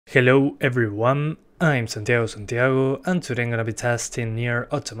Hello everyone, I'm Santiago, and today I'm gonna be testing NieR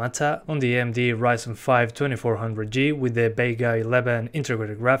Automata on the AMD Ryzen 5 2400G with the Vega 11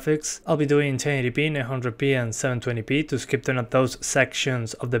 integrated graphics. I'll be doing 1080p, 900p and 720p. To skip none of those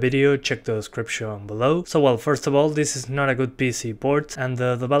sections of the video, check the description below. So well, first of all, this is not a good PC port and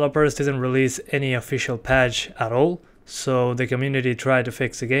the developers didn't release any official patch at all. So the community tried to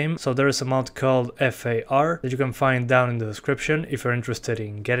fix the game. So there is a mod called FAR that you can find down in the description if you're interested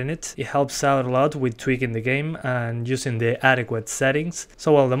in getting it. It helps out a lot with tweaking the game and using the adequate settings.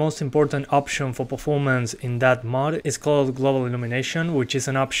 So well, the most important option for performance in that mod is called global illumination, which is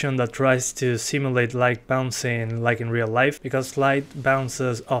an option that tries to simulate light bouncing like in real life, because light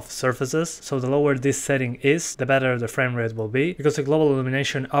bounces off surfaces. So the lower this setting is, the better the frame rate will be, because the global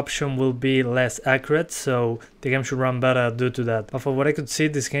illumination option will be less accurate, so the game should run better due to that. But for what I could see,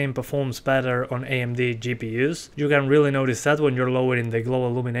 this game performs better on AMD GPUs. You can really notice that when you're lowering the global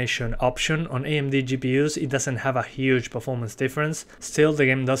illumination option. On AMD GPUs it doesn't have a huge performance difference. Still, the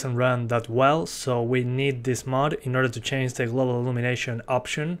game doesn't run that well, so we need this mod in order to change the global illumination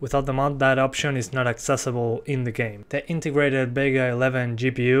option. Without the mod, that option is not accessible in the game. The integrated Vega 11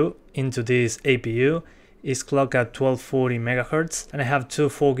 GPU into this APU is clocked at 1240 MHz, and I have two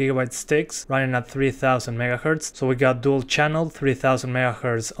 4GB sticks running at 3000 MHz. So we got dual channel 3000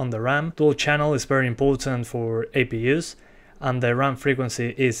 MHz on the RAM. Dual channel is very important for APUs, and the RAM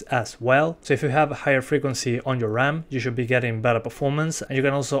frequency is as well. So if you have a higher frequency on your RAM, you should be getting better performance, and you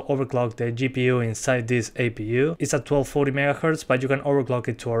can also overclock the GPU inside this APU. It's at 1240 MHz, but you can overclock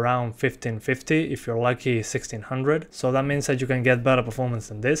it to around 1550, if you're lucky 1600. So that means that you can get better performance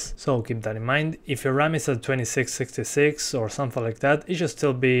than this, so keep that in mind. If your RAM is at 2666 or something like that, it should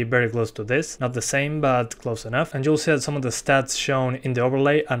still be very close to this. Not the same, but close enough. And you'll see that some of the stats shown in the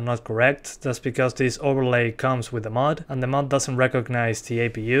overlay are not correct. That's because this overlay comes with the mod, and the mod doesn't recognize the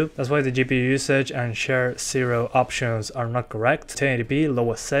APU. That's why the GPU usage and share 0 options are not correct. 1080p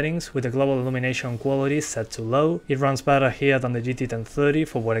lowest settings with the global illumination quality set to low. It runs better here than the GT 1030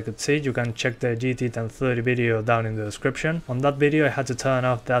 for what I could see. You can check the GT 1030 video down in the description. On that video I had to turn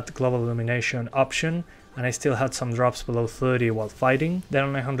off that global illumination option, and I still had some drops below 30 while fighting. Then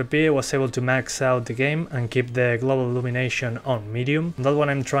on 900p I was able to max out the game and keep the global illumination on medium. On that one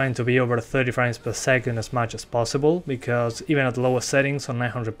I'm trying to be over 30 frames per second as much as possible, because even at lowest settings on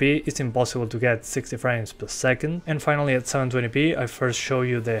 900p it's impossible to get 60 frames per second. And finally at 720p I first show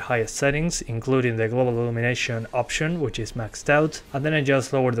you the highest settings, including the global illumination option, which is maxed out, and then I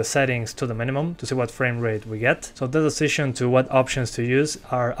just lower the settings to the minimum to see what frame rate we get. So the decision to what options to use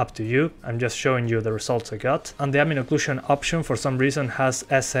are up to you. I'm just showing you the results I got. And the ambient occlusion option for some reason has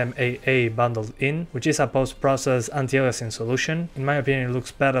SMAA bundled in, which is a post-process anti-aliasing solution. In my opinion it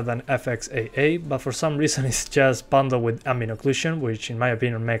looks better than FXAA, but for some reason it's just bundled with ambient occlusion, which in my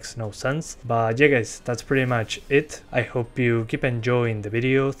opinion makes no sense. But yeah guys, that's pretty much it. I hope you keep enjoying the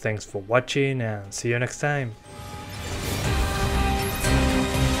video. Thanks for watching and see you next time.